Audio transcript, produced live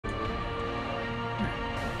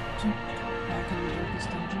Back in the darkest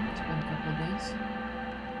dungeon. It's been a couple of days.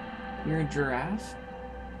 You're a giraffe?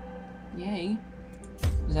 Yay.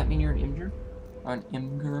 Does that mean you're an imgur? Or an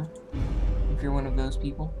imgur? If you're one of those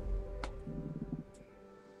people?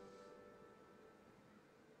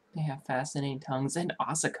 They have fascinating tongues and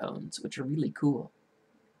ossicones, which are really cool.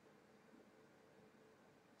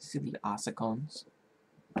 See the ossicones?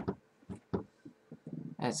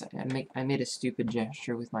 As I made a stupid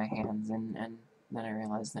gesture with my hands, and then I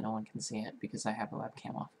realized that no one can see it because I have a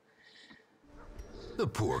webcam off. The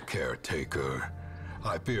poor caretaker.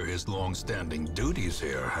 I fear his long-standing duties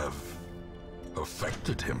here have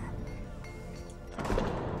affected him.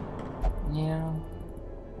 Yeah.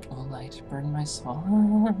 All light burn my soul.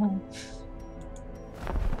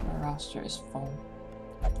 My roster is full.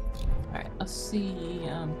 Alright, let's see.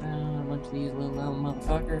 I'm found a bunch of these little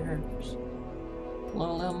motherfuckers.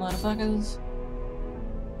 Little motherfuckers.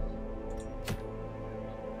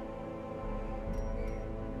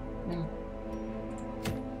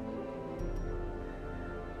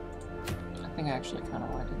 I think I actually kind of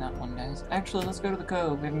want to do that one day. Actually, let's go to the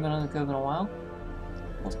cove. We haven't been on the cove in a while.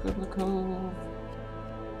 Let's go to the cove.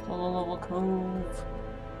 The little cove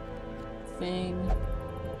thing.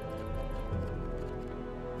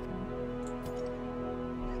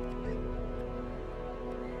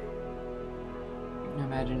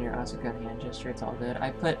 Imagine your Asuka hand gesture, it's all good.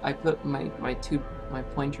 I put my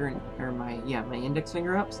pointer and, or my index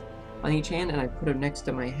finger ups on each hand, and I put them next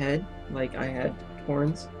to my head like I had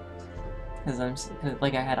horns, because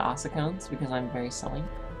like I had ossicones, because I'm very silly.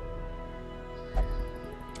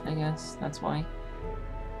 I guess that's why.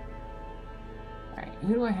 Alright,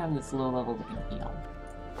 who do I have this low level that can heal?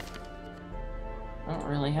 I don't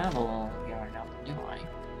really have a low level healer now, do I?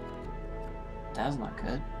 That's not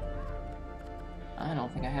good. I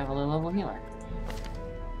don't think I have a low level healer.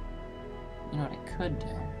 You know what I could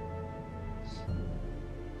do?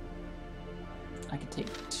 I could take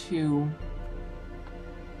 2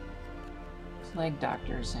 plague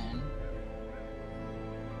doctors in.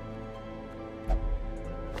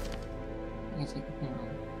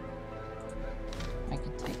 I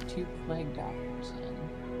could take 2 plague doctors in.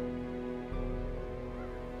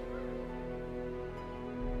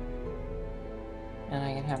 And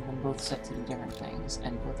I can have them both set to do different things,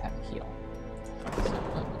 and both have a heal. So,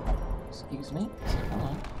 excuse me. So, hold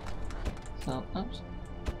on. So, oops.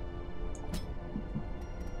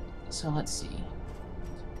 So, let's see.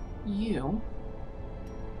 You...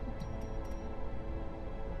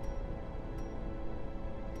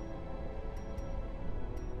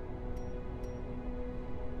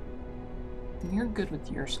 You're good with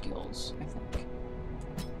your skills, I think.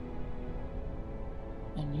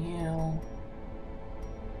 And you...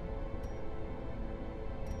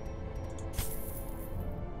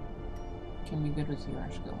 can be good with your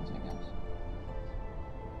skills, I guess.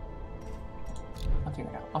 I'll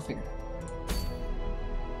figure it out. I'll figure it out.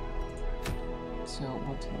 So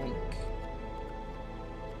we'll take...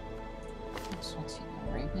 let's see,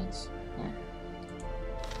 Ravens?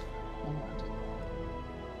 Hold on.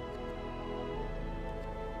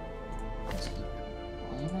 Let's see.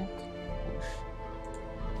 Bulimic. Oof.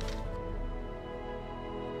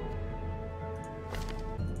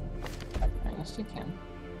 Alright, let's take him.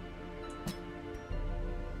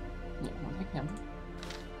 Yeah, we'll take him.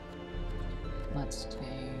 Let's take...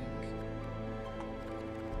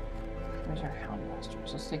 where's our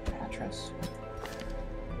Houndmasters? Let's take Patras.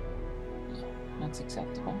 Yeah, that's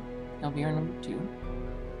acceptable. He'll be our number 2.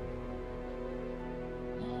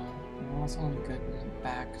 We're also only good in the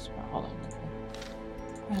back as well. Hold on.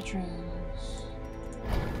 Patras...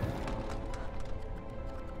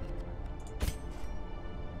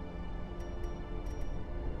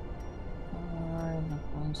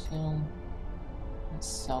 Still, it's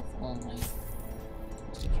self-only.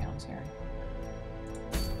 Just accounts here.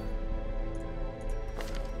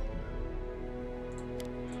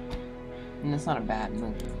 And it's not a bad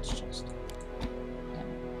move, it's just... yeah.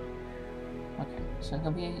 Okay, so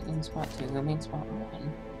he'll be in spot 2, he'll be in spot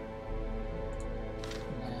 1.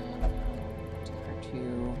 And then take our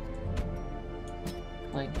 2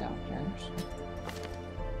 plague doctors.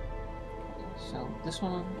 Okay, so this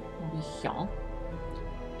one will be here.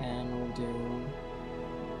 And we'll do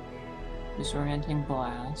Disorienting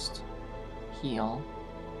Blast, Heal,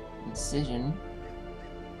 Incision,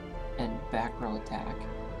 and Back Row Attack.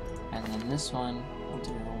 And then this one we'll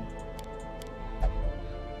do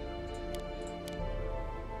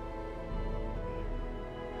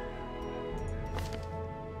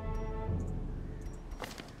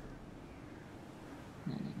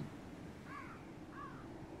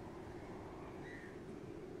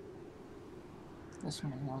This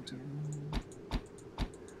one will do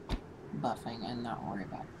buffing and not worry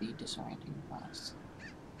about the disorienting class.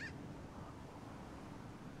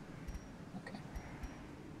 Okay.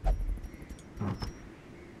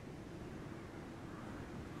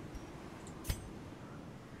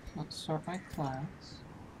 Let's sort by class.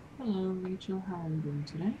 Hello, Rachel. How are you doing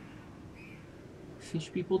today?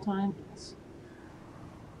 Fish people time? Yes.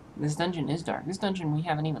 This dungeon is dark. This dungeon we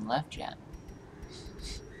haven't even left yet.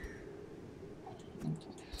 Okay.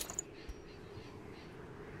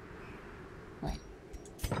 Wait.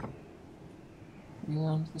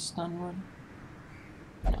 Reload the stun one?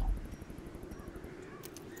 No.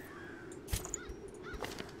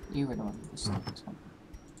 You were the one with the stun one.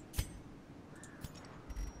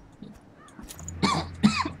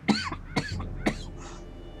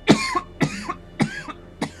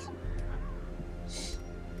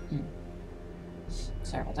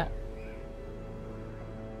 Sorry about that.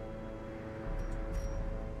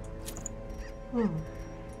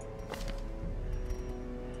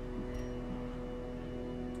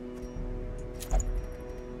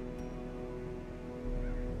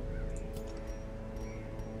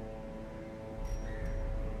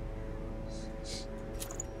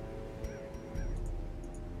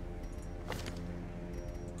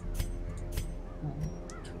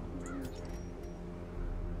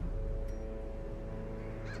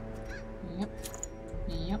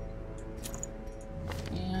 Yep.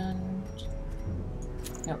 And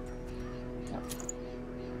yep.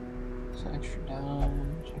 So extra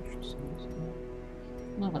damage, extra space.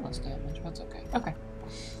 A little bit less damage, but it's okay. Okay.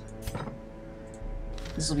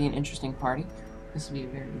 This will be an interesting party. This will be a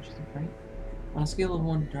very interesting party. On a scale of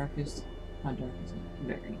 1 to darkest, how dark is it?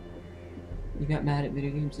 Very. You got mad at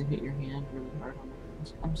video games and hit your hand really hard on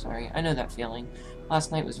it. I'm sorry. I know that feeling.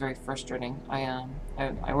 Last night was very frustrating. I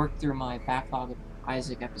worked through my backlog of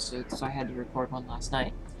Isaac episodes, so I had to record one last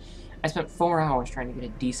night. I spent 4 hours trying to get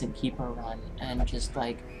a decent keeper run, and just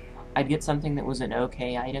like, I'd get something that was an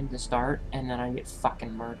okay item to start, and then I'd get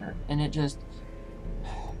fucking murdered. And it just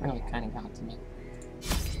really kind of got to me.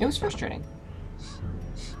 It was frustrating.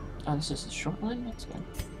 Oh, this is a short one? That's good.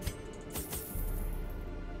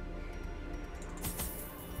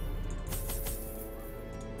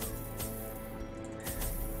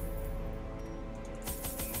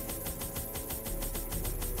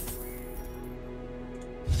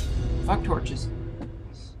 Fuck torches.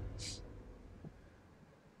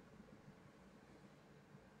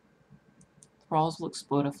 Thralls will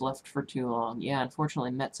explode if left for too long. Yeah,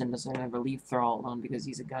 unfortunately Metzen doesn't ever leave Thrall alone because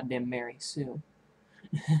he's a goddamn Mary Sue.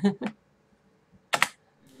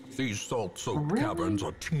 These salt-soaked caverns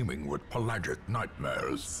are teeming with pelagic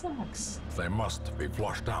nightmares. Sucks. They must be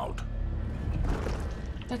flushed out.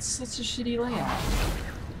 That's such a shitty layout.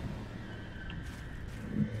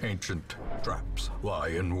 Ancient traps lie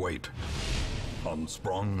in wait,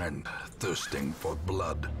 unsprung and thirsting for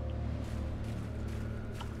blood.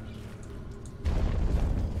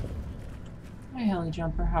 Hi, Helly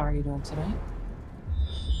Jumper. How are you doing today?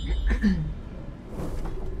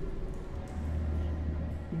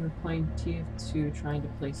 You were playing TF2 trying to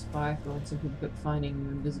play Spy for once and kept finding you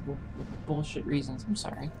invisible for bullshit reasons. I'm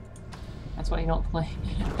sorry. That's why you don't play.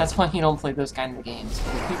 That's why you don't play those kind of games.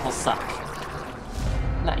 Because people suck.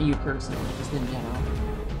 Not you personally, just in general.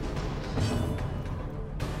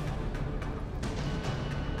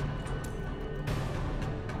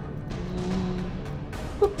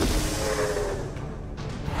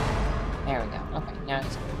 There we go. Okay, now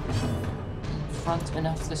he's in front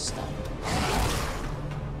enough to stun.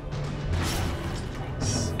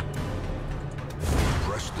 Nice.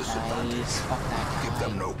 Press disadvantage. Nice. Fuck that guy. Give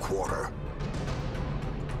them no quarter.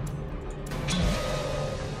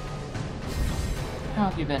 How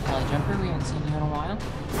have you been, Helly Jumper? We haven't seen you in a while.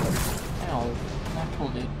 Ow. Not cool,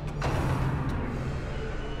 dude.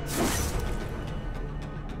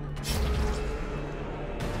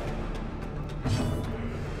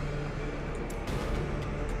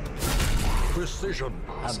 Precision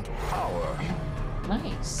and power.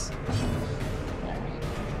 Nice. Alright.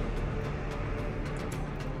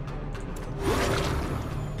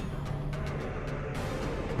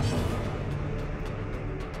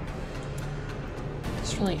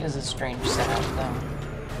 This really is a strange setup, though.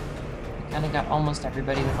 I kind of got almost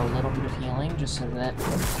everybody with a little bit of healing, just so that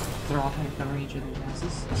they're all kind of covering each other's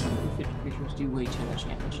asses. 50 creatures do way too much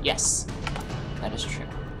damage. Yes! That is true.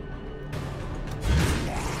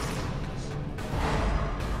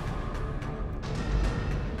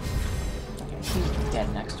 Dead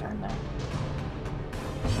next turn, though.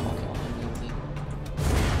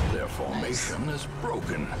 Their formation is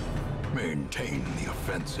broken. Maintain the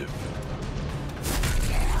offensive.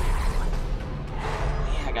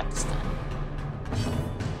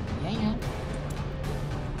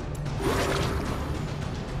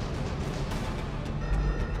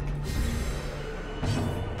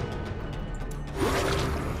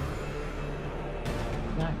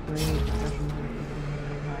 great.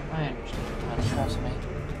 I understand, man. Trust me.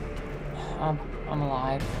 I'm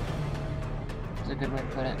alive. Is a good way to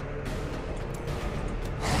put it.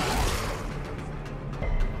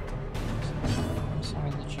 I'm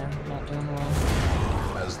sorry that you're not doing well.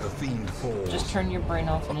 As the fiend falls, just turn your brain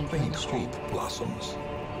off and enjoy faint the stream. hope blossoms.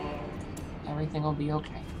 Everything will be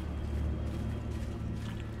okay.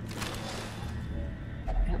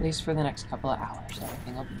 At least for the next couple of hours,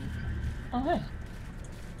 everything will be okay. Oh, hey.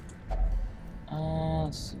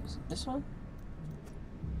 Let's see, is it this one?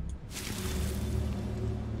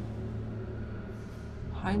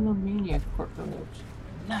 Hylomania Corporate.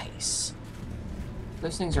 Nice.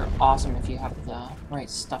 Those things are awesome if you have the right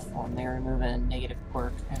stuff for them. They remove a negative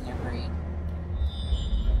quirk, and they're great.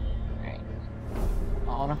 Right.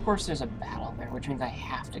 Oh, and of course there's a battle there, which means I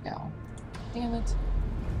have to go. Damn it.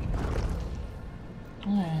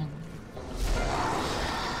 Alright.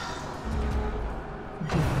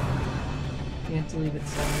 You have to leave it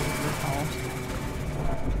 7 minutes.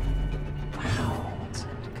 Wow, that's it.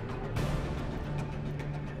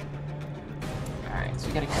 Alright, so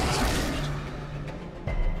we gotta kill this first.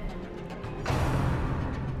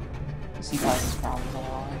 He causes problems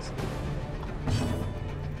otherwise.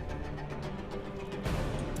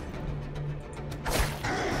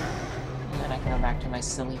 And then I can go back to my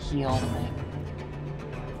silly heal thing.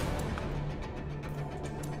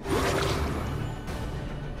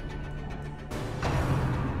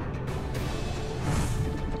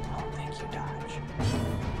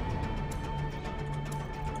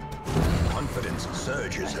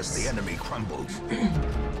 Surges as the enemy crumbles.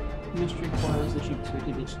 Mystery coils that you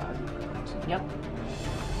created each time. Yep.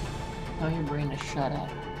 Tell your brain to shut up.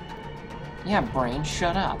 Yeah, brain,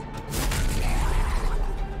 shut up.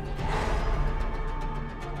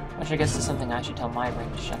 Which I guess is something I should tell my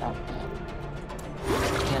brain to shut up, but...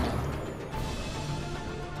 you know.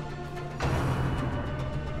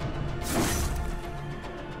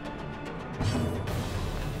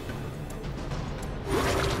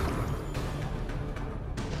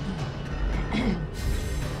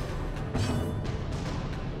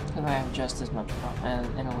 I have just as much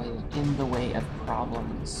in the way of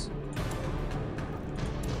problems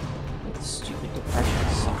with stupid depression.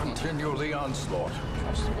 So continue the onslaught.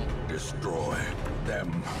 Trust me. Destroy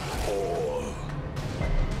them all.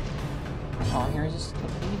 Oh, here's just the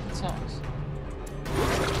thing that sucks.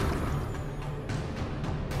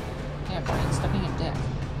 Yeah, Brian, stop being a dick.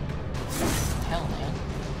 Hell, man.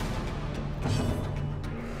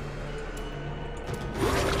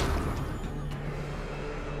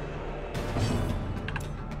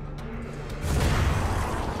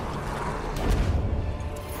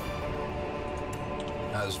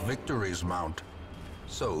 As victories mount,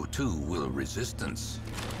 so too will resistance.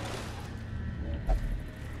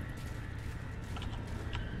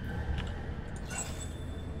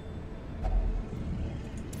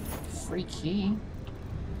 Free key.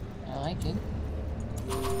 I like it.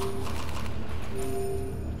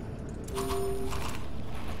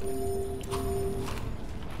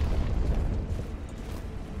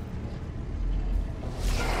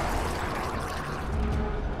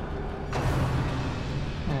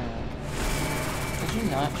 Did you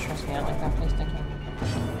not stress me out like that, please? Thank you.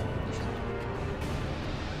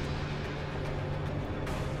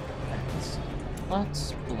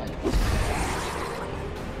 Let's play this.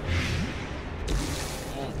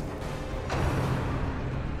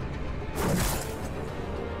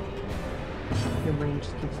 Your brain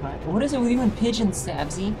just keeps flying. What is it with you and pigeons,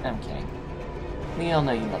 Sabsy? I'm kidding. We all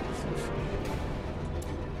know you love the food.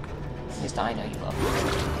 At least I know you love it.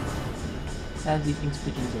 Sabsy thinks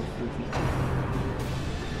pigeons are foofy.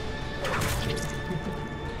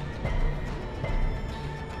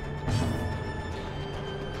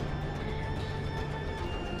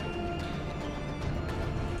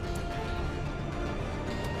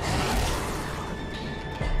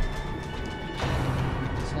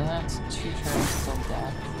 So that's 2 turns till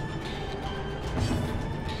death.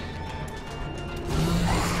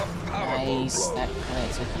 Nice, that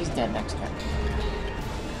crit. So he's dead next turn.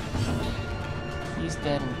 He's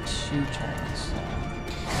dead in 2 turns, so...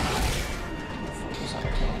 focus on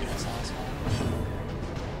killing this asshole.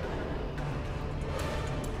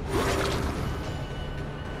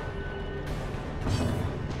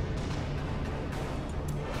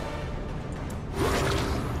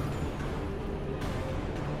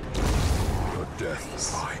 Your death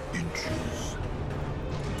by inches.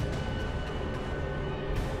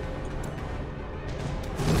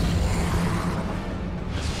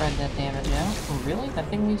 Spread that damage out. Oh, really? That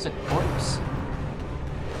thing leaves a corpse?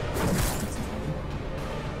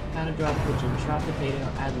 How to drop pigeon. Drop potato,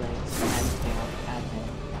 add legs, add tail, add head.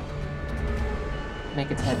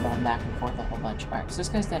 make its head bob back and forth a whole bunch. Alright, so this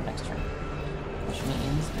guy's dead next turn. Which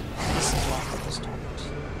means that this is locked at this target.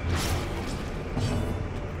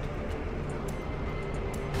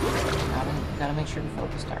 Gotta make sure to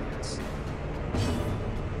focus targets.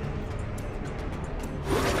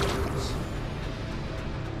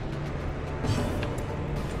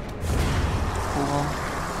 Cool.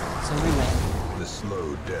 So we win. The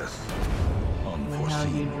slow death. Now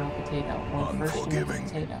you Unforeseen. draw potato. Well, first you draw Unforgiving.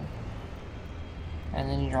 potato. And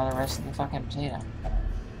then you draw the rest of the fucking potato.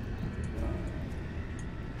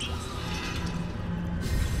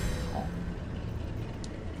 Oh.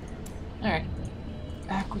 Alright.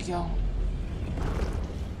 Back we go.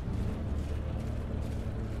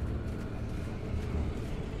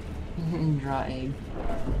 Draw egg.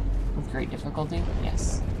 With great difficulty?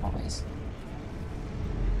 Yes, always.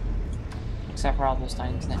 Except for all those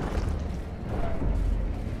times then.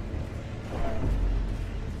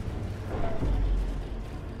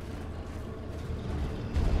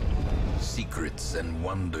 Secrets and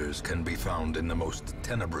wonders can be found in the most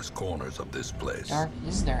tenebrous corners of this place. Dark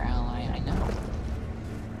is their ally, I know.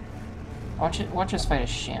 Watch us fight a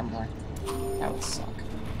shambler. That would suck.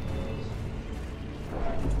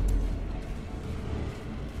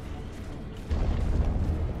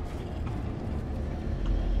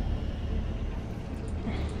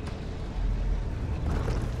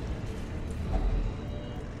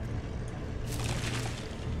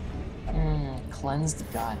 Cleansed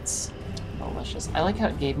guts. Delicious. I like how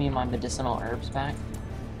it gave me my medicinal herbs back.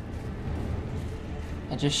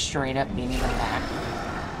 It just straight up gave me them back.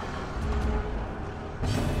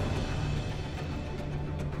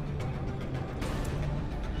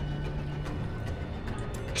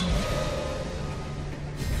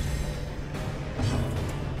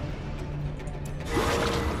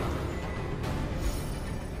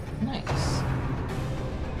 Nice.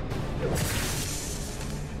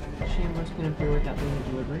 Shambler's can appear without being a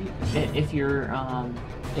delivery. If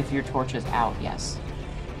your torch is out, yes.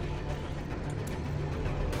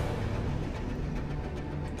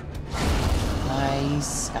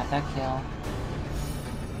 Nice, got that kill.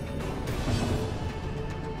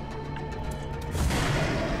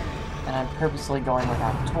 And I'm purposely going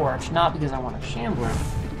without a torch, not because I want a shambler,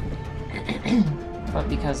 but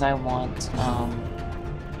because I want to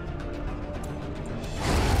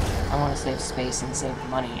save space and save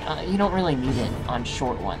money. You don't really need it on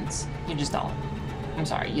short ones. You just don't. I'm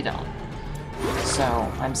sorry, you don't. So,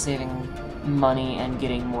 I'm saving money and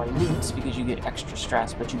getting more loots because you get extra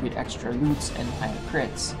stress, but you get extra loots and higher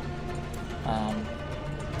crits.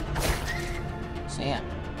 So yeah.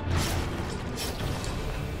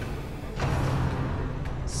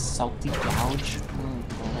 Salty gouge.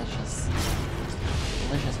 Delicious.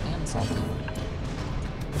 Delicious and salty.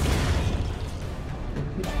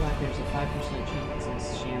 Pitch black, there's a 5% chance of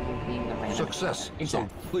Shambler being the random. Success so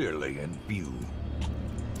clearly in view.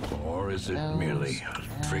 Or is it merely a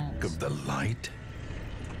trick of the light?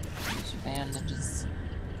 Those bandages.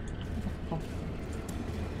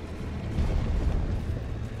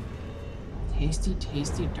 Tasty,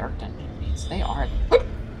 tasty dark dungeon meats. They are.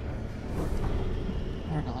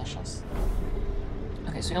 They're delicious.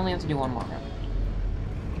 Okay, so you only have to do one more round.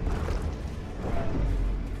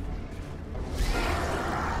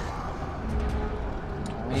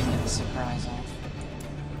 We didn't get the surprise off.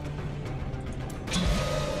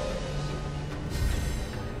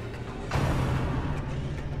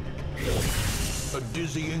 A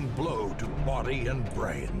dizzying blow to body and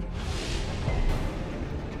brain.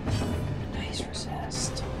 Nice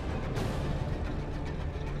resist.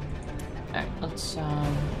 Alright, let's,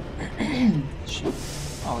 shoot.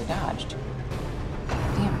 Oh, we dodged.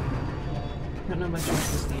 Damn it. Don't know much about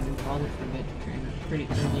this game. We followed it for a bit pretty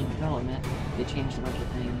early in development. They changed a bunch of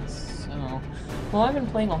things, so... Well, I've been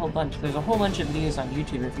playing a whole bunch. There's a whole bunch of videos on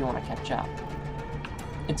YouTube if you want to catch up.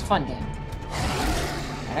 It's a fun game.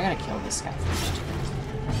 Alright, I gotta kill this guy first.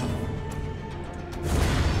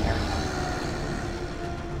 There we go.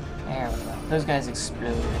 There we go. Those guys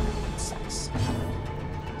explode and it sucks.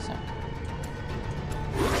 So.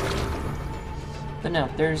 But no,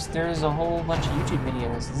 there's a whole bunch of YouTube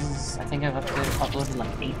videos. This is, I think I've uploaded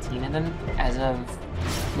like 18 of them as of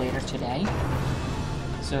later today.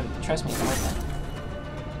 So trust me, it's worth it.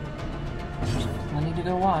 There's plenty to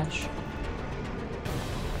go watch.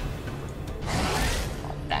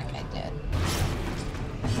 Oh, that guy dead.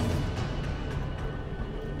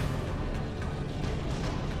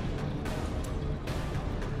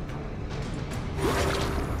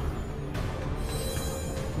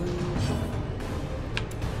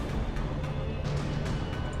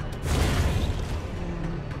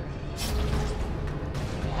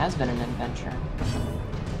 Has been an adventure.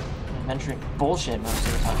 adventure bullshit most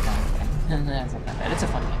of the time. That's not that bad. It's a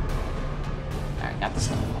fun game. Alright, got the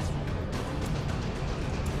snow.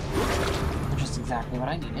 Which is exactly what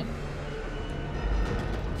I needed.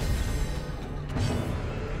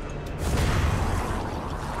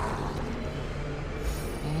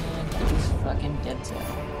 And he's fucking dead too.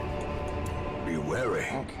 Be wary.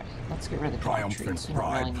 Okay, let's get rid of the Triumphant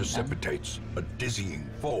pride precipitates a dizzying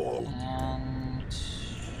fall. And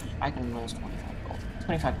I can lose 25 gold.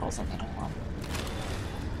 25 gold's something I want.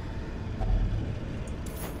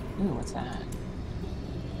 Ooh, what's that?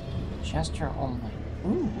 Gesture only.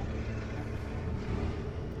 Ooh.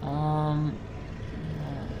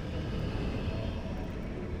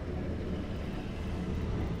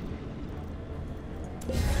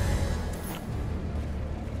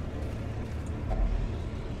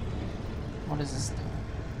 What is this thing?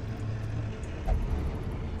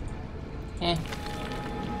 Eh.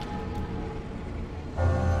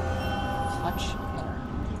 Clutch hitter.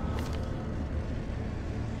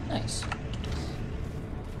 Nice.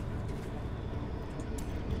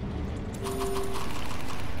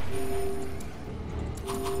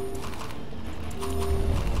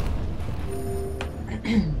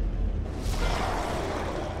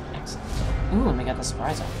 Excellent. Ooh, and we got the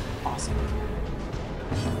surprise up. Awesome.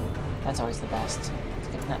 That's always the best. Let's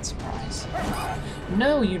get that surprise.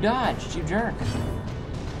 No, you dodged, you jerk.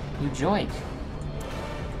 You joik.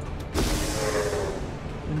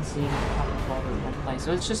 Been seeing it pop up all over one place.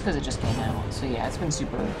 So it's just because it just came out. So yeah, it's been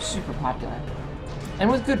super, super popular.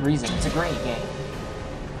 And with good reason. It's a great game.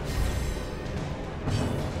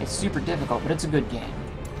 It's super difficult, but it's a good game.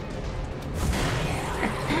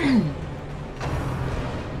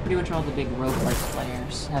 Pretty much all the big roguelike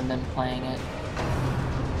players have been playing it.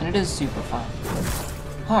 And it is super fun.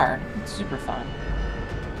 Hard, it's super fun.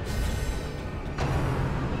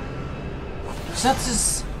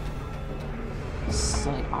 Sepsis!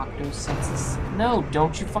 Silly Octo-Sepsis. No,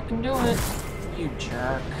 don't you fucking do it! You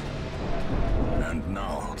jerk. And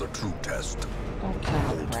now the true test. Don't kill the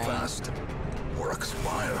Hold prey. fast or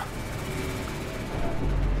expire.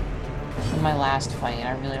 In my last fight,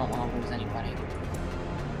 I really don't want to lose anybody.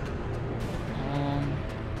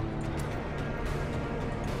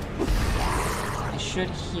 I should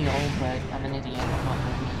heal, but I'm an idiot. I'm not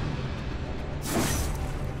going to.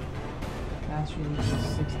 Master is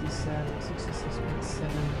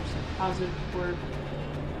 66.7% positive work,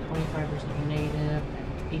 25% negative,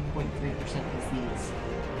 and 8.3% disease.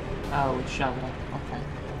 Oh, it's shovel. Okay.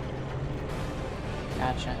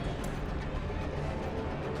 Gotcha.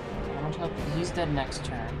 How much health? He's dead next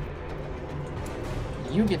turn.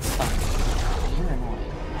 You get stuck. You're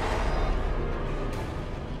annoying.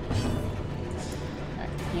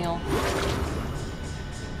 Alright, heal.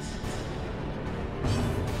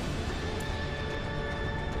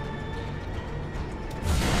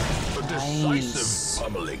 A decisive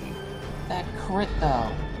pummeling. That crit,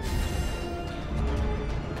 though.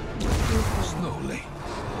 Slowly,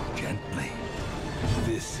 gently.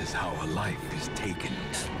 This is how a life is taken.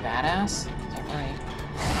 Badass? Is that right?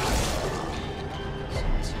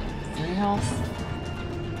 3 health?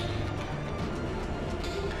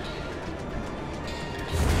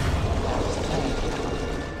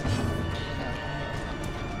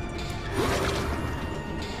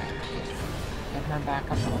 Get her back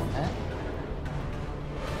up a little bit.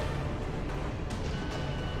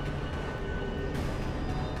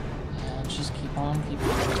 And just keep on.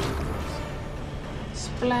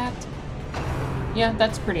 Splat! Yeah,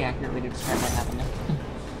 that's pretty accurate way to describe what happened.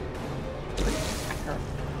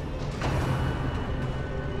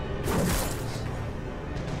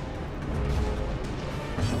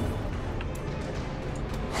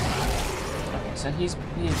 Okay, so he's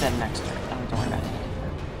dead next turn. I don't have to worry about anything.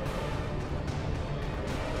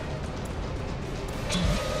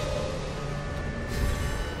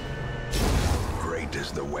 Great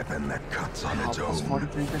is the weapon that cuts on its Plus own.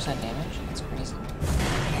 43% damage? That's crazy.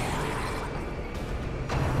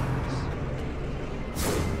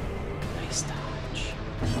 Nice dodge.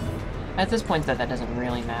 At this point, that doesn't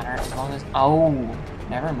really matter as long as... Oh,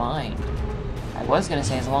 never mind. I was gonna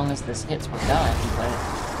say as long as this hits, we're done, but...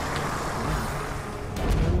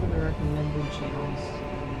 The recommended channels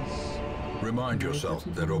is... Remind yourself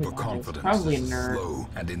that overconfidence Probably a is a nerd. slow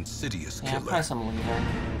and insidious Yeah, killer. probably some leader.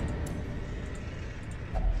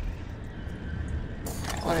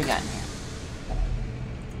 What do we got in here?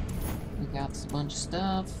 We got a bunch of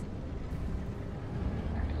stuff.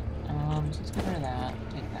 Alright, so let's get rid of that.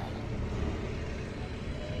 Take that.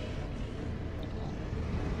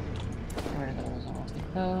 Get rid of those, and we'll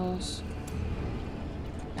take those.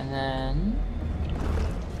 And then...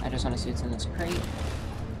 I just want to see what's in this crate.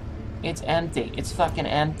 It's empty. It's fucking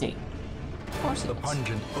empty. Of course it The is.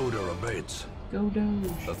 pungent odor abates. Go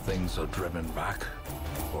Doge. The things are driven back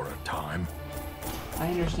for a time. I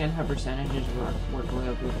understand how percentages work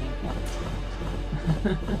real good. Thank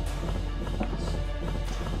you.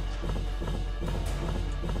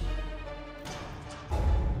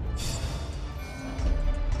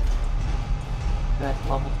 Good.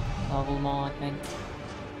 Level them all, I think.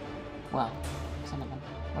 Well, some of them.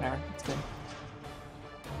 Whatever. It's good.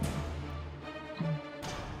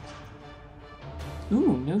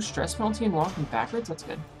 Ooh, no stress penalty in walking backwards? That's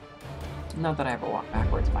good. Not that I ever walk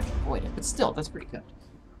backwards if I can avoid it, but still, that's pretty good.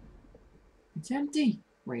 It's empty.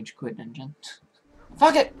 Rage quit engine.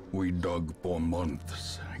 Fuck it! We dug for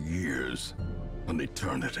months, years, an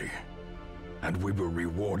eternity. And we were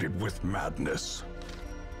rewarded with madness.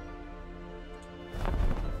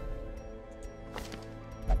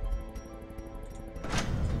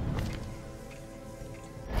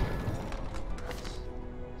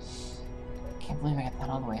 Can't believe I got that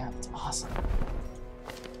all the way up. It's awesome.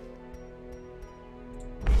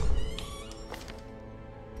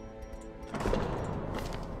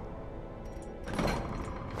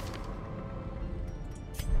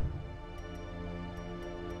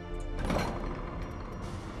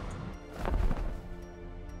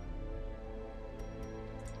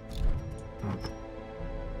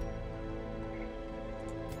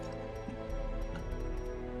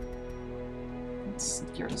 Let's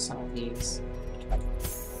get rid of some of these.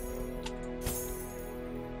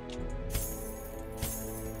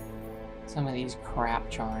 Some of these crap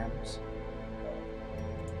charms.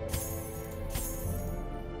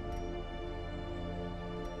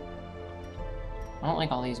 I don't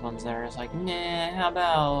like all these ones that are just like, nah, how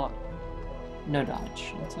about no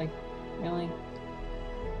dodge? It's like, really?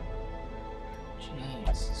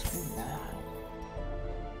 Jeez, screw that.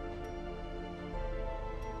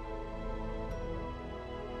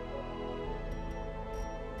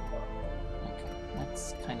 Okay,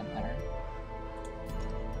 that's kind of better.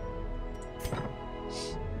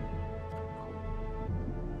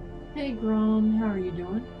 Hey Grom, how are you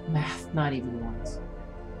doing? Math, not even once.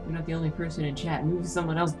 You're not the only person in chat. Maybe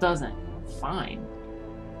someone else doesn't. Fine.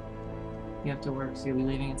 You have to work, so you'll be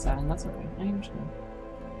leaving at 7. That's okay. I understand.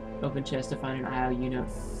 Open chest to find an IOU note.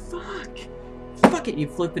 Fuck! Fuck it! You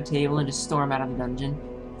flip the table and just storm out of the dungeon.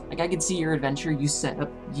 Like, I could see your adventure. You set up,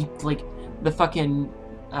 like, the fucking,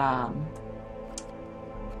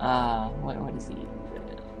 what is he?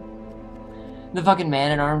 The fucking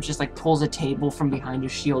man-at-arms just, like, pulls a table from behind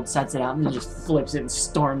his shield, sets it out, and then just flips it and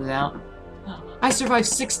storms out. I survived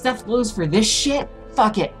 6 death blows for this shit?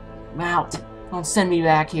 Fuck it. I'm out. Don't send me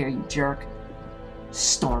back here, you jerk.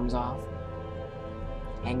 Storms off.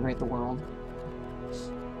 Angry at the world.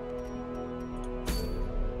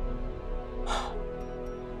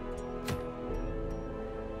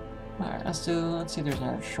 Alright, let's see if there's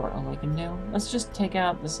another short one we can do. Let's just take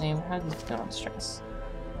out the same. How do these go on stress?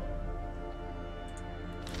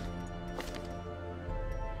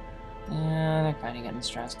 Yeah, they're kind of getting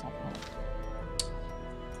stressed up.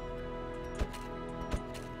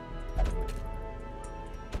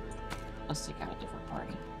 Let's take out a different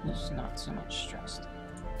party. Who's not so much stressed.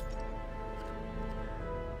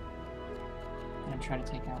 I'm gonna try to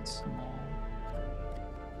take out some.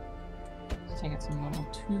 Let's take out some level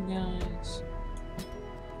 2 guys.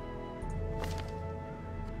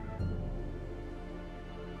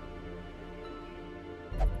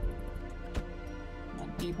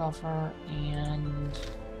 Debuffer, and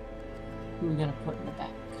who are we gonna put in the back?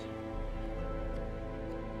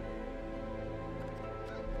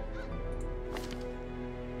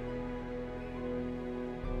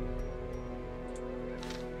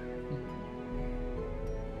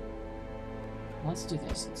 Let's do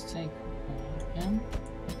this. Let's take him,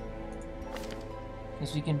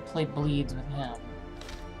 because we can play bleeds with him,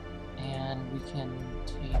 and we can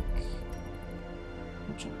take,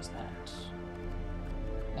 which one is that?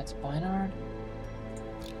 That's Bynard.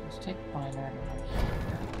 Let's take Bynard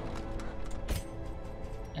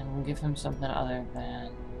and we'll give him something other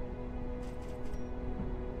than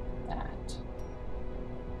that.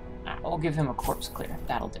 We'll give him a corpse clear.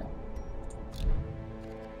 That'll do.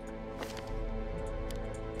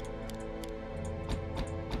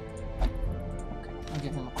 Okay, I'll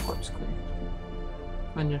give him a corpse clear.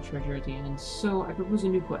 Find a treasure at the end. So I propose a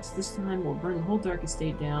new quest. This time we'll burn the whole Dark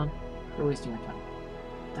Estate down for wasting our time.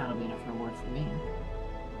 That'll be enough reward for me.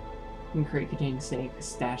 And crate containing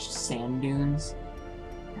stashed sand dunes.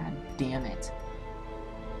 God damn it.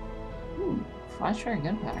 Ooh, flash fire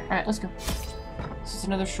gunpowder. Alright, let's go. This is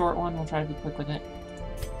another short one. We'll try to be quick with it.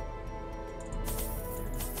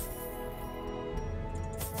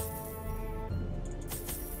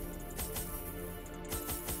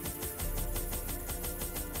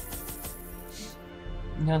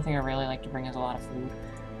 The only thing I really like to bring is a lot of food.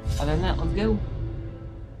 Other than that, let's go.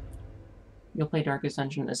 You'll play Darkest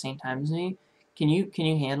Dungeon at the same time as me. Can you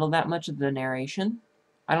handle that much of the narration?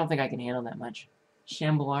 I don't think I can handle that much.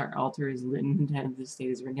 Shambler altar is lit and the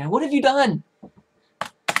state is right now. What have you done?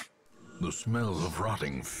 The smell of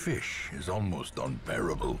rotting fish is almost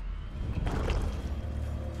unbearable.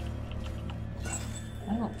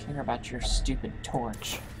 I don't care about your stupid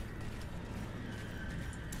torch.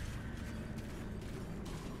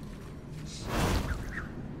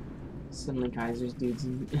 Suddenly Kaiser's dudes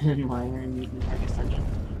and Liar and Mutant Darkest Dungeon.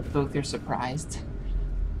 Both are surprised.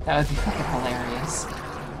 That would be fucking hilarious.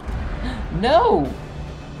 No!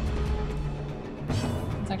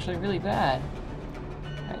 It's actually really bad.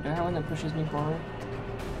 Alright, do I have one that pushes me forward?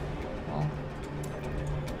 Well.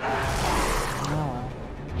 Oh well.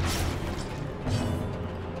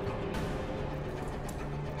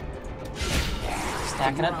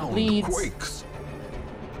 Stacking up the bleeds. Quakes.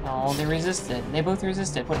 Oh, they resisted. They both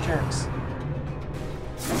resisted. What jerks.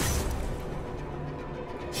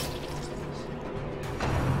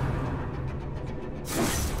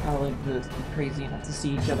 Probably the crazy enough to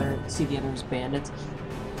see each other, see the others bandits.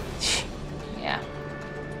 Yeah.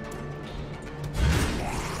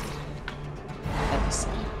 That'd be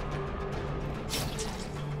silly.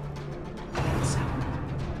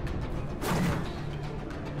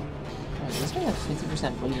 This one has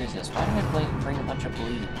 50% bleed resist. Why did I bring a bunch of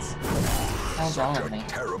bleeds? How's wrong with me? Such a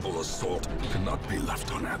terrible assault cannot be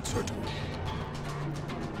left unanswered.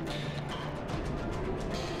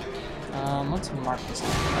 Let's mark this guy.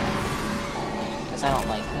 Because I don't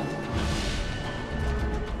like him.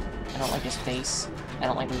 I don't like his face. I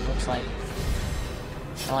don't like what he looks like.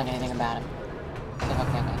 I don't like anything about him. So,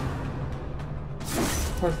 okay.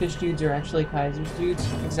 Poor fish dudes are actually Kaiser's dudes.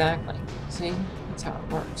 Exactly. See? That's how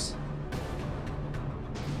it works.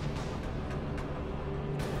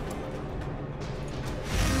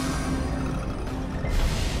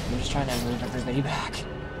 I'm just trying to move everybody back.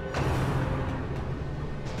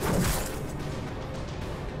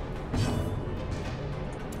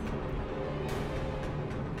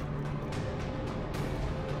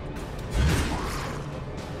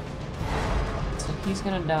 He's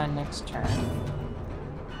gonna die next turn.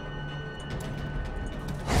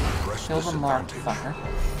 Kill the mark fucker.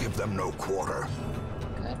 Give them no quarter.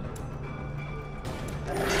 Good.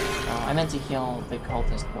 Oh, I meant to heal the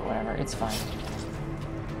cultist, but whatever, it's fine.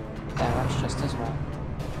 That works just as well.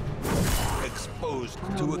 Exposed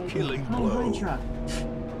to a killing blow.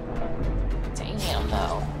 Damn,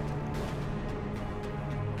 though.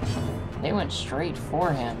 They went straight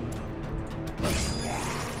for him.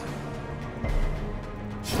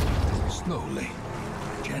 Slowly,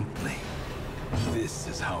 gently. This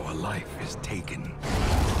is how a life is taken.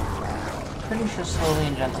 Pretty sure slowly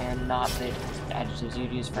and gently are not the adjectives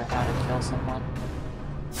you'd use for how to kill someone.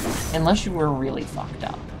 Unless you were really fucked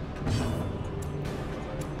up.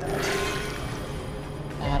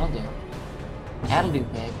 That'll do. That'll do,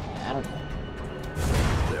 pig. That'll do.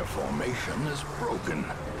 Their formation is broken.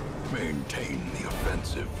 Maintain the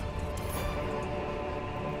offensive.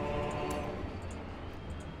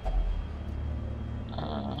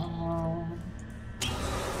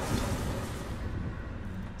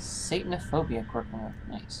 Satanophobia quirk.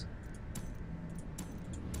 Nice.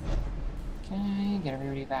 Okay, get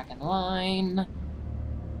everybody back in line.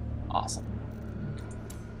 Awesome.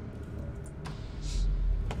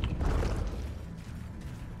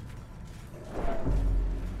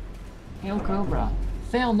 Hail Cobra.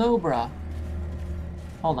 Fail Nobra.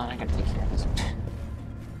 Hold on, I gotta take care of this.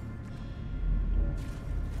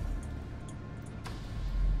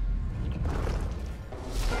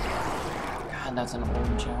 God, that's an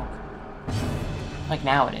old joke. Like,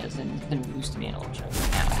 now it is. It didn't used to be an old joke,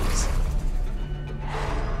 but now it is.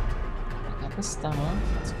 I got the stuff,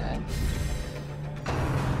 that's good.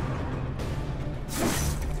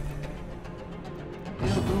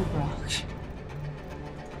 Go, go, bro.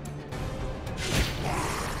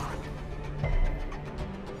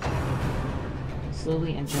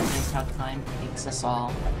 Slowly and gently is how time takes us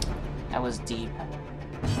all. That was deep.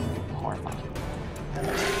 Horrifying.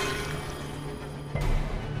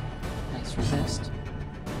 Nice resist.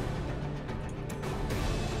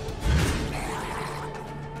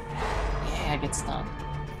 Yeah, get stunned.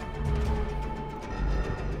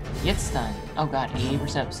 Get stunned. Oh god,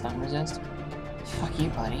 80% stun resist? Fuck you,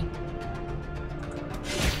 buddy.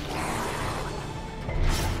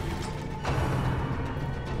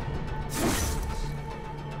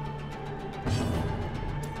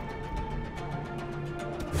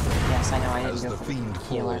 Yes, I know I didn't go for the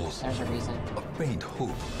healer. There's a reason. A faint hope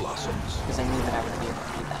blossoms. Because I knew that I would be able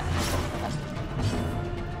to do that.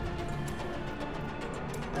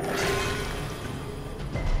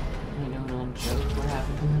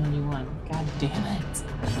 Damn it.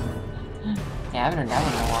 Yeah, I haven't heard that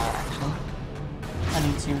one in a while, actually.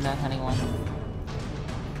 Hnetu, not honey one.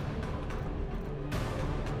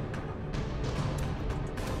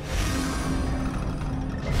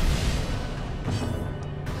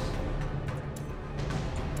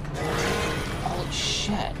 Holy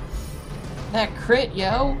shit. That crit,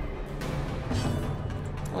 yo!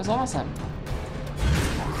 It was awesome.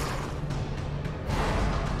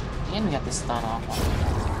 And we got the stun off on it.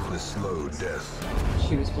 The slow death.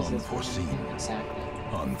 She was possessed. Unforeseen. Exactly.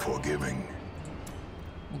 Unforgiving.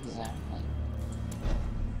 Exactly.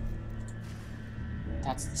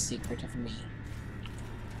 That's the secret of me.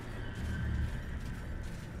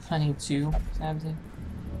 Hnetu, Sabzi.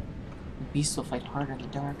 The beasts will fight harder in the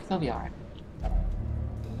dark. They'll be alright.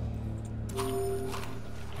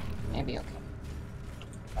 Maybe okay.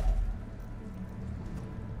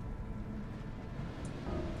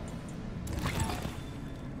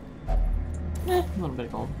 A little bit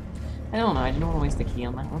of gold. I don't know, I didn't want to waste the key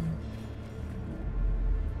on that one.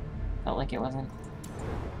 Felt like it wasn't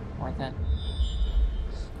worth it.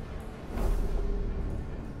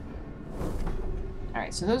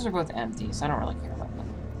 Alright, so those are both empty, so I don't really care about them.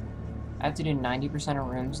 I have to do 90% of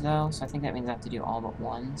rooms, though, so I think that means I have to do all but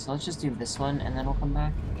one. So let's just do this one, and then we'll come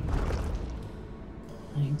back.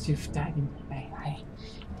 I need to dive in.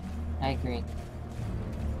 I agree.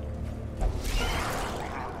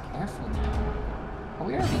 Careful now. Oh,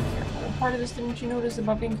 we are being careful. What part of this didn't you notice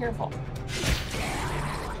about being careful?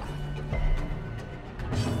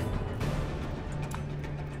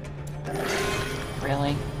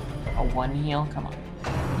 Really? A one heal? Come on.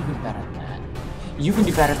 You can do better than that. You can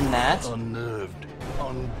do better than that? Unnerved.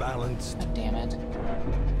 Unbalanced. God damn it.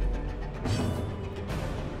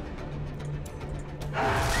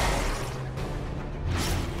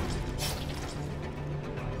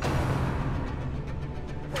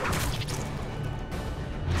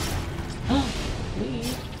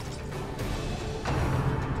 Leave.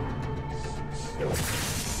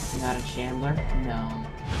 Not a Chandler? No.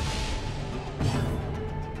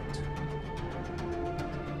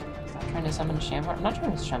 Trying to summon a Shambler? I'm not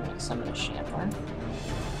trying to summon a Shambler.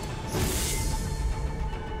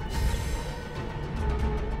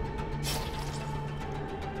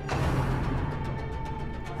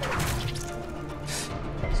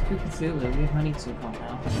 Scoop Cthulhu, we have Hnetu cult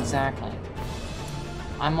now. Exactly.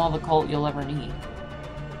 I'm all the cult you'll ever need.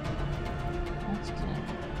 That's good.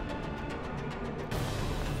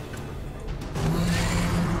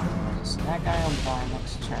 So that guy will die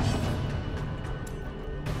next turn.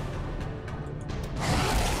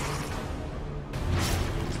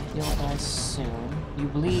 You'll die soon. You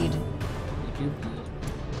bleed. You do bleed.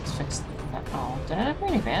 Let's fix that. Oh, did I not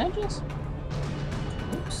bring any bandages?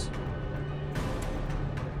 Oops.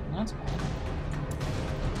 That's bad.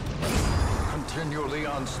 Continue the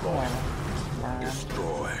onslaught.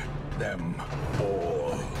 Destroy them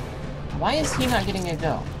all. Why is he not getting a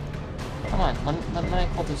go? Come on, let my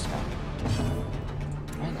cultist go.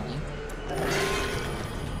 Finally.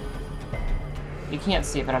 You can't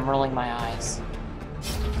see it, but I'm rolling my eyes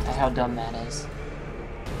at how dumb that is.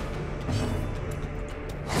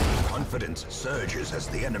 Confidence surges as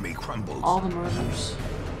the enemy crumbles. All the murders.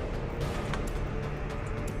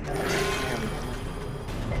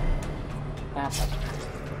 That's it.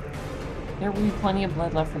 There will be plenty of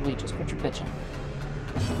blood left for leeches. Quit your bitching.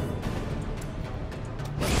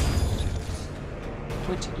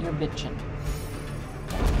 Quit your bitching.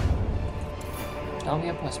 Don't be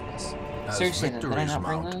a puss. Seriously, did I not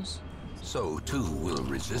bring those? So too will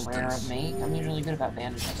resistance. Rare of me. I'm usually good about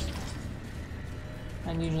bandages.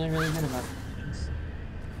 I'm usually really good about bandages.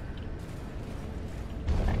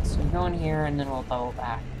 Alright, so we go in here and then we'll double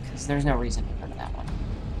back, because there's no reason to go to that one.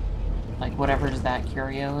 Like, whatever that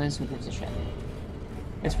curio is, who gives a shit?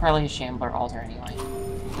 It's probably a Shambler altar anyway.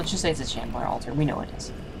 Let's just say it's a Shambler altar. We know it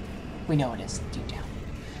is. We know it is, deep down.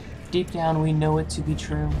 Deep down, we know it to be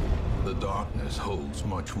true. The darkness holds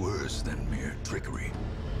much worse than mere trickery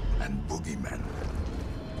and boogeymen.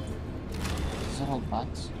 Does it hold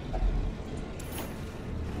butts?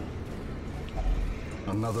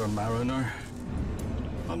 Another mariner,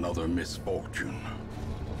 another misfortune.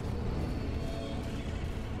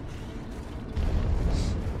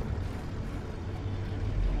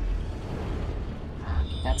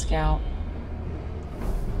 That scout.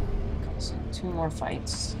 Okay, so 2 more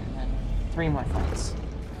fights, and then 3 more fights.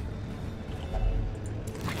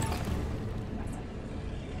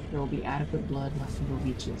 There will be adequate blood left for the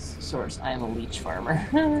leeches. Source, I am a leech farmer.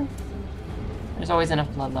 There's always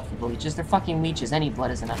enough blood left for the leeches. They're fucking leeches. Any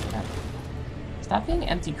blood is enough for them. Stop being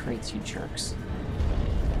empty crates, you jerks.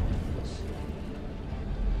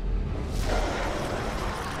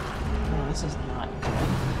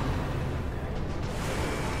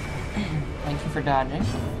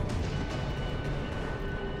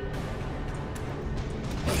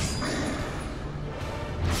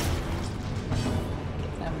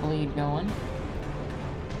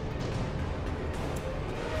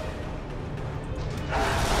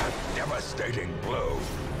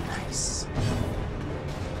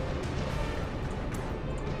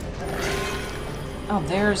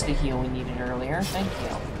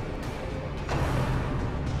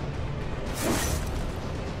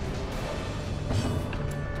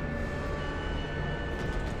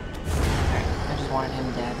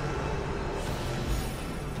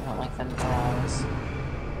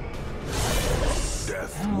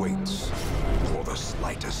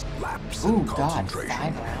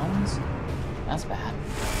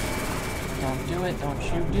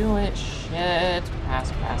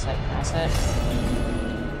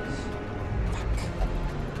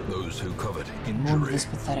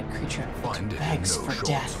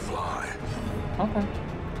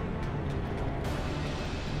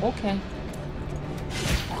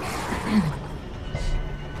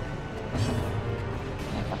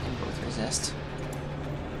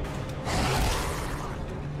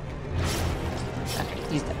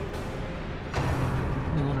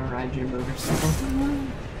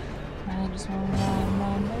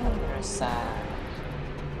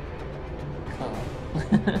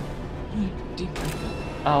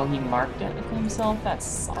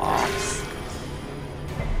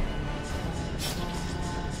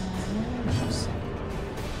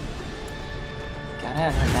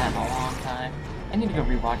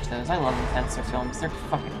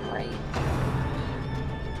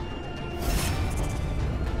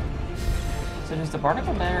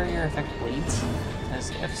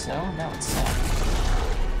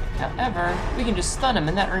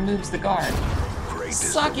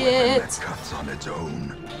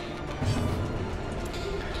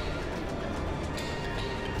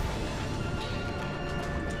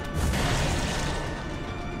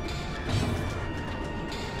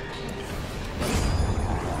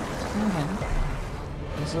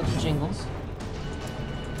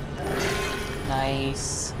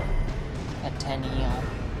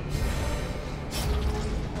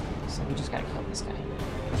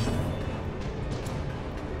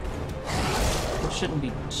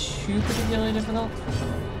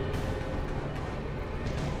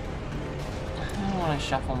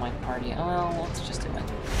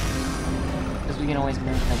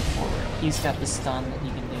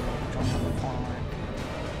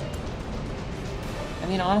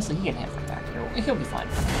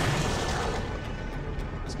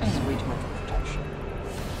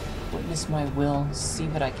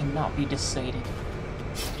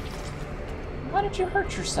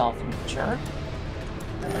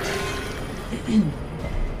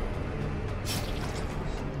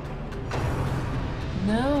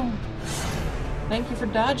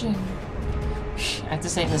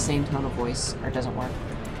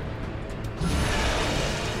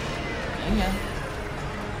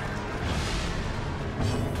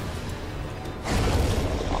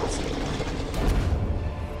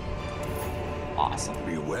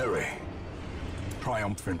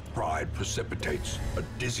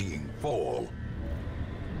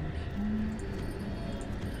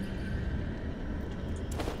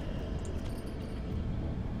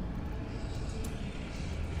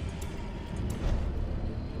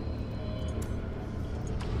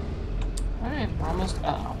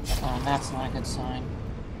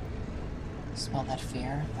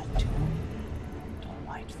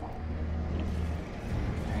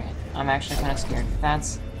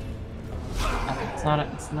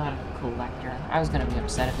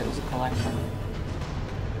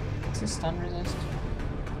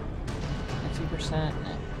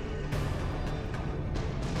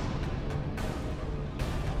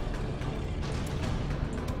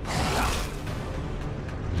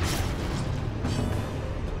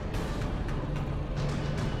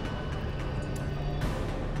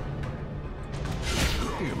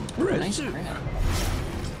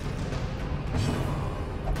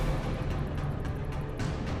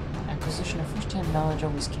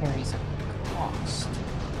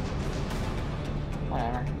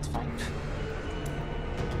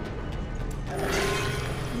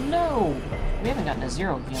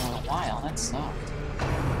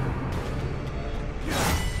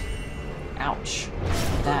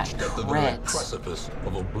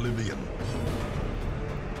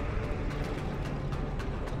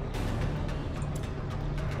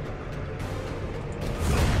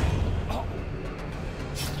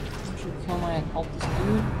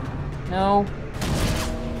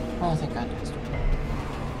 Oh, thank God, Master.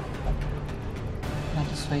 Not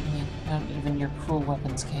dissuade me. Not even your cruel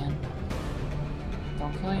weapons can.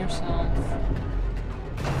 Don't kill yourself.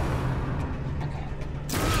 Okay.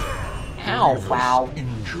 Ow! Wow.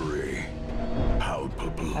 Injury.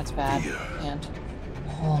 Palpable. That's bad. Fear. Can't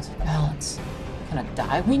hold balance. Gonna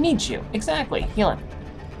die? We need you. Exactly. Heal him.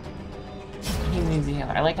 He needs a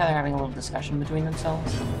healer. I like how they're having a little discussion between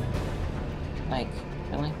themselves. Like,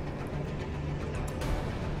 really?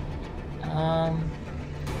 Damn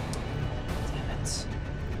it.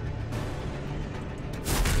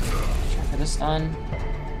 Try for the stun.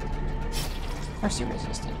 Of course he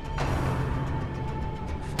resisted.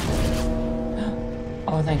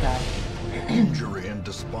 Oh, thank God. Injury and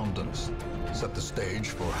despondence set the stage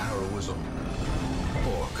for heroism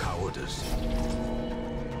or cowardice.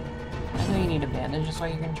 I know you need a bandage, that's why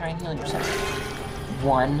you're gonna try and heal yourself.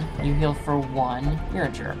 1. You heal for 1. You're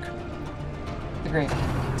a jerk. The grave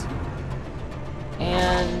candidate.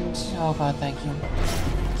 And... oh God, thank you.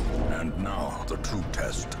 And now the true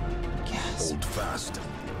test. Yes. Hold fast.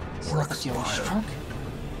 So Or let's deal with expire. struck.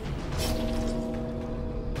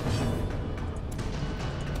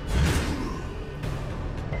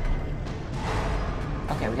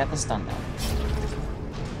 Okay, we got the stun now.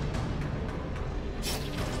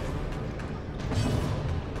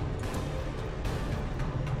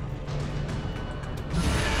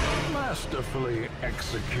 Masterfully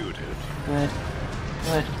executed. Good.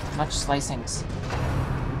 Good. Much slicings.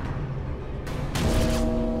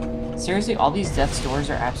 Seriously, all these death's doors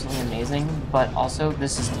are absolutely amazing, but also,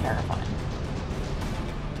 this is terrifying.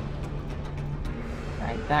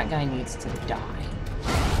 Alright, that guy needs to die.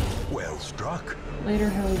 Well struck. Later,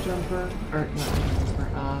 Hello Jumper. Or, not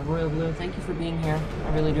Jumper. Royal Blue, thank you for being here. I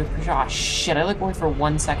really do appreciate it. Aw, shit, I look away for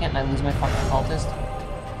 1 second and I lose my fucking cultist.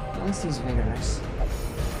 At least he's vigorous.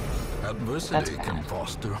 Adversity That's can bad.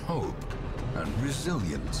 foster hope and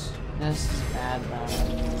resilience. This is bad, though.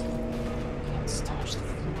 Can't touch the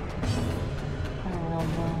floor. Royal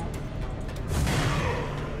Blue.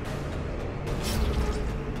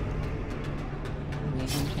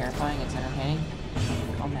 Amazing, terrifying, it's entertaining.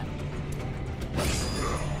 Calm down.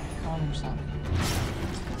 Calm yourself.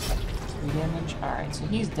 3 damage? Alright, so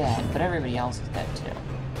he's dead, but everybody else is dead too.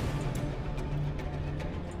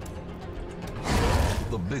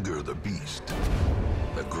 The bigger the beast,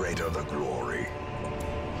 the greater the glory.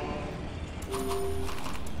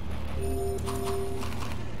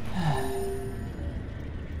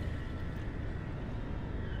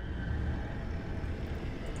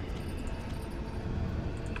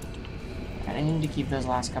 Alright, I need to keep those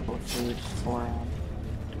last couple of food for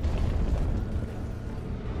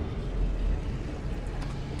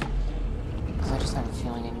because I just have a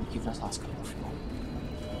feeling I need to keep those last couple of fuel.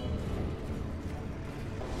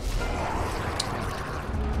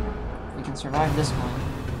 We can survive this one.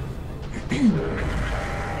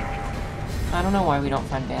 I don't know why we don't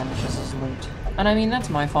find bandages as loot. And I mean, that's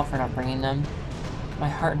my fault for not bringing them. My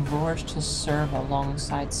heart roars to serve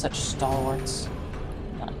alongside such stalwarts.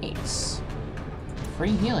 Nice.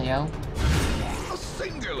 Free Helio. A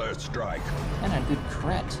singular strike. And a good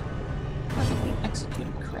crit. Perfectly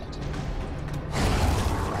executed crit.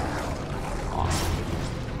 Awesome.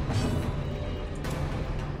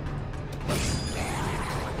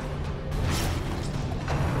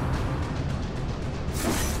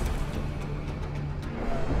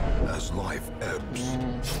 As life ebbs,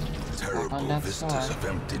 terrible Death's vistas Door. of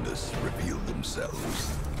emptiness reveal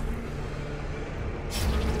themselves.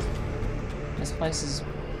 This place is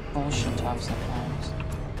bullshit tough sometimes.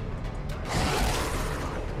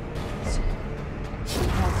 Let's see.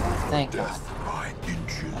 Thank God. Death by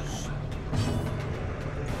inches.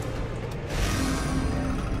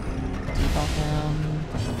 Debuff him.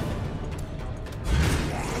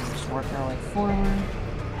 Just work our way forward.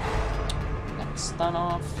 Got the stun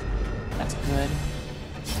off. That's good.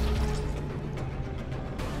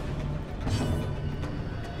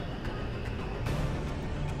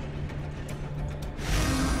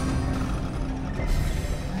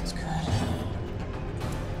 That's good.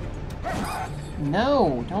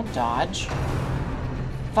 No, don't dodge.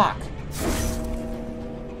 Fuck.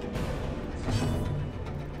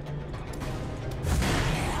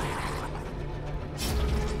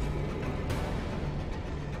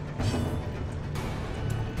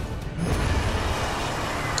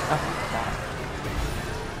 Oh, God.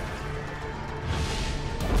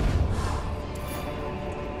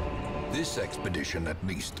 This expedition at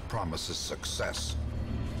least promises success.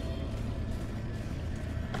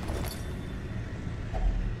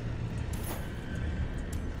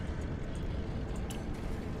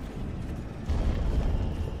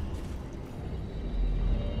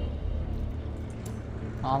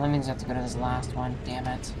 Oh, that means I have to go to this last one. Damn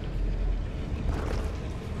it.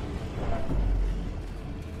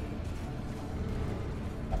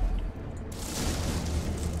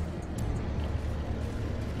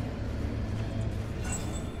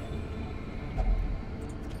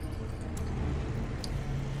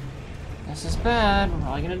 This is bad. We're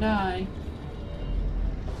probably gonna die.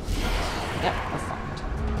 Yep, we're fucked.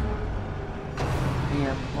 We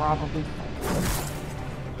are probably fucked.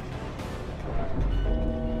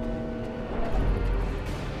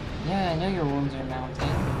 Yeah, I know your wounds are mounting.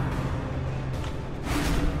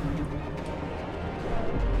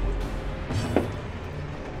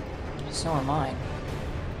 So are mine.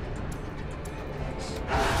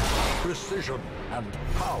 Precision and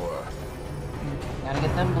power. Okay, gotta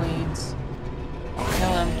get them bleeds. I'll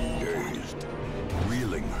kill him. Dazed,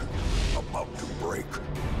 reeling, about to break.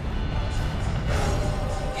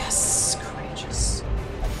 Yes, courageous.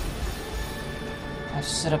 I've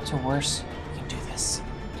set up to worse. We can do this.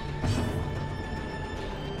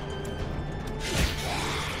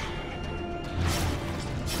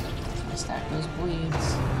 Stack those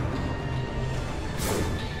bleeds.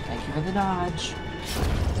 Thank you for the dodge.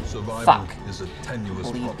 Survival Fuck. is a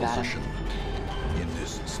tenuous Bleed got him. proposition in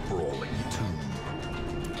this sprawling tomb.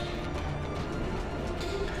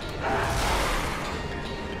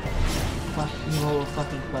 Fuck you, little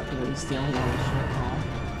fucking puppy that he's stealing all this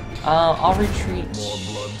shit. I'll retreat. More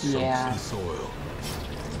blood soaks Yeah, the soil,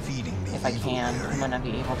 feeding the if I evil can. I area. might not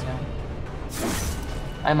be able to.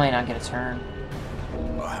 I might not get a turn.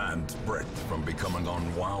 A hand's breadth from becoming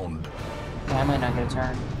unwound. Yeah, I might not get a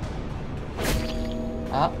turn.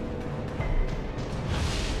 Up.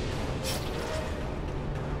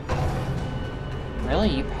 Really?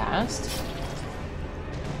 You passed?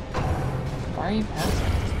 Why are you passing?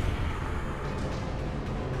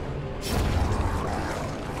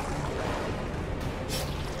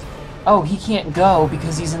 Oh, he can't go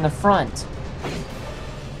because he's in the front.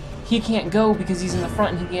 He can't go because he's in the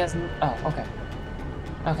front and he has... Oh, okay.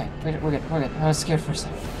 Okay, we're good, we're good. I was scared for a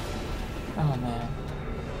second. Oh, man.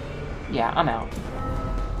 Yeah, I'm out.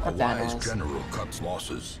 A What that wise was. general cuts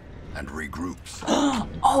losses and regroups.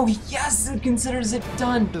 Oh, yes! It considers it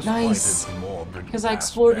done! Despite Nice! its morbid Because I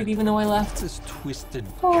explored it aspect, even though I left. This twisted,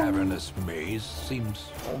 Oh. cavernous maze seems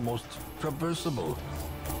almost traversable.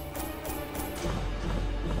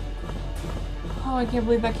 Oh, I can't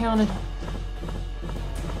believe that counted.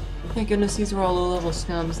 Thank goodness these were all low-level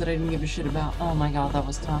scums that I didn't give a shit about. Oh my god, that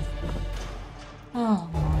was tough. Oh,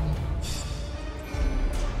 Lord.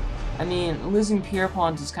 I mean, losing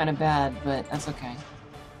Pierpont is kind of bad, but that's okay.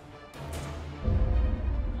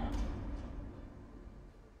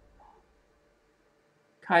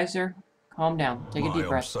 Kaiser, calm down. Take a My deep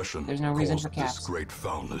breath. obsession There's no reason caused for caps. this great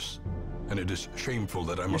foulness, and it is shameful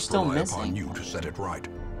that I must still rely missing. upon you to set it right.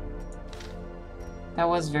 That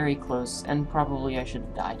was very close, and probably I should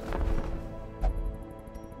have died.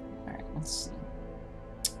 Alright, let's see.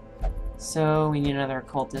 So, we need another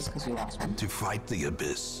occultist because we lost one. To fight the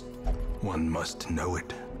abyss, one must know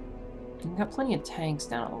it. We've got plenty of tanks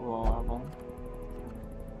down at the low level.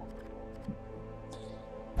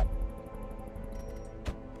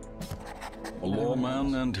 A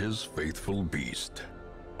lawman and his faithful beast.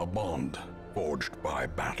 A bond forged by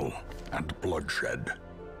battle and bloodshed.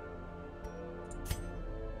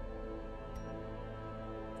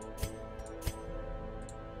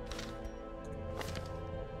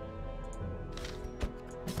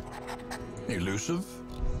 Elusive,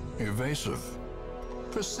 evasive,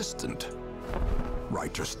 persistent.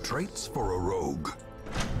 Righteous traits for a rogue.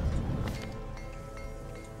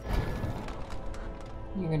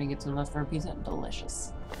 You're gonna get some leftover pizza?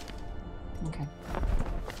 Delicious. Okay.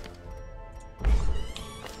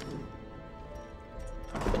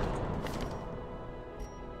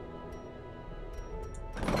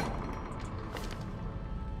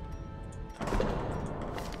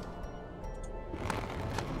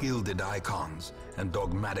 Gilded icons and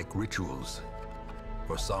dogmatic rituals.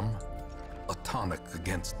 For some, a tonic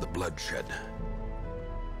against the bloodshed.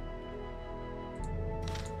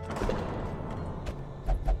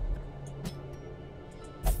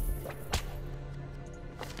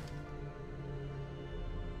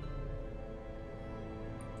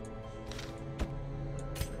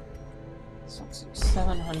 So let's do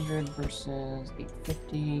 700 versus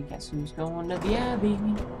 850. Guess who's going to the Abbey?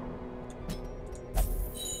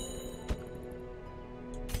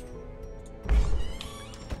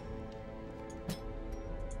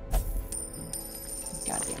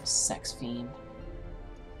 Goddamn sex fiend.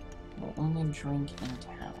 Will only drink in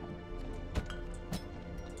town.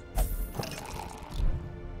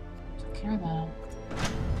 Took care of that.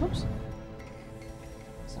 Oops.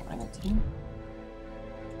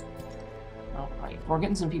 We're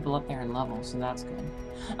getting some people up there in level, so that's good.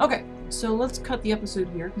 Okay, so let's cut the episode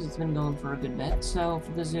here because it's been going for a good bit. So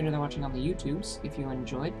for those of you that are watching on the YouTubes, if you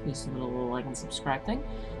enjoyed, please hit the little like and subscribe thing,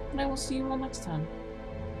 and I will see you all next time.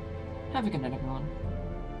 Have a good night, everyone.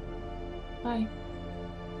 Bye.